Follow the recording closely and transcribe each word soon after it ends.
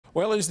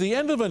Well, it's the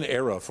end of an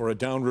era for a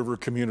downriver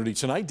community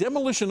tonight.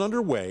 Demolition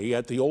underway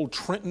at the old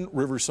Trenton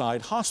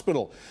Riverside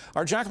Hospital.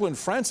 Our Jacqueline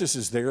Francis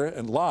is there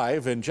and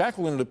live. And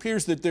Jacqueline, it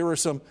appears that there are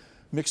some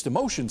mixed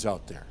emotions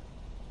out there.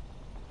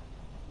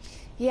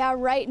 Yeah,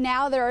 right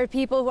now there are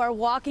people who are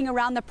walking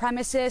around the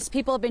premises.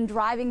 People have been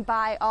driving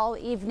by all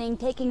evening,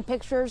 taking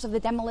pictures of the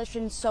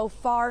demolition so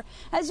far.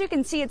 As you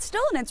can see, it's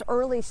still in its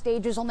early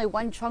stages. Only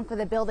one chunk of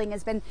the building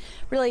has been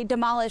really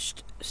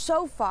demolished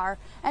so far.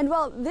 And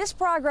while this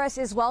progress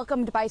is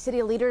welcomed by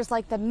city leaders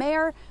like the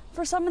mayor,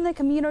 for some in the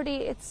community,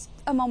 it's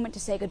a moment to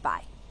say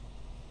goodbye.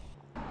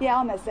 Yeah,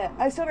 I'll miss it.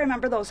 I still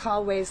remember those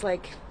hallways,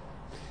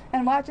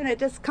 and watching it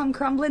just come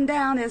crumbling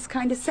down is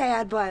kind of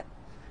sad, but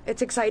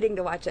it's exciting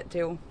to watch it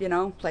too,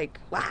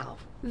 wow.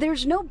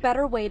 There's no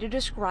better way to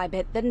describe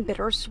it than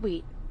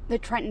bittersweet. The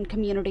Trenton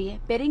community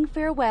bidding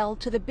farewell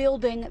to the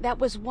building that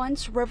was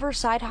once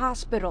Riverside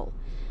Hospital.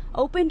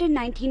 Opened in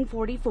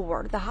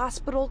 1944, the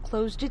hospital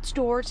closed its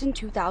doors in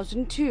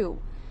 2002.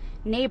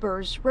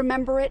 Neighbors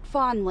remember it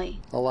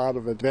fondly. A lot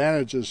of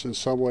advantages in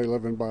some way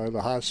living by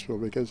the hospital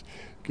because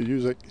you could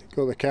use it,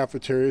 go to the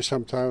cafeteria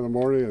sometime in the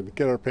morning and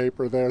get our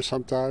paper there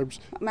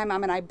sometimes. My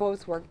mom and I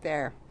both worked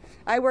there.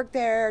 I worked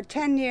there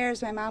 10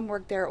 years. My mom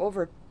worked there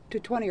over to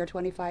 20 or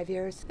 25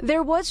 years.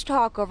 There was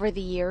talk over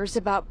the years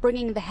about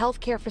bringing the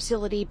healthcare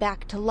facility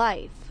back to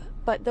life,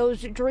 but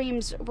those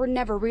dreams were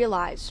never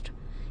realized.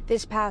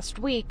 This past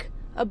week,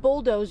 a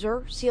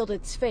bulldozer sealed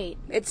its fate.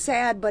 It's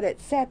sad, but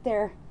it sat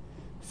there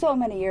so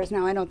many years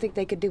now. I don't think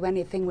they could do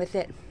anything with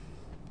it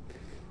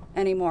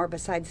anymore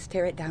besides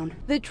tear it down.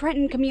 The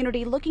Trenton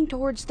community looking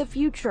towards the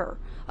future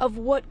of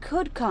what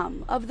could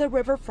come of the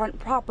riverfront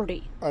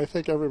property. I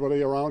think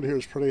everybody around here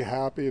is pretty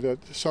happy that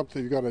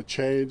something's going to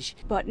change.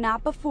 But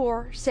not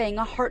before saying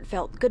a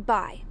heartfelt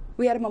goodbye.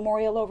 We had a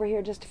memorial over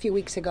here just a few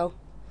weeks ago,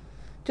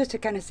 just to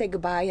kind of say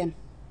goodbye and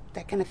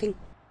that kind of thing.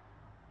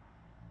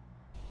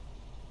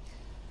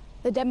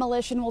 The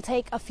demolition will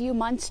take a few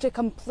months to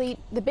complete.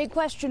 The big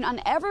question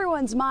on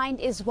everyone's mind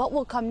is what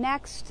will come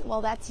next.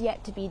 Well, that's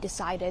yet to be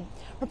decided.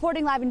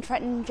 Reporting live in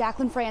Trenton,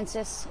 Jacqueline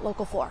Francis,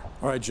 Local 4.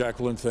 All right,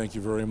 Jacqueline, thank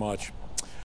you very much.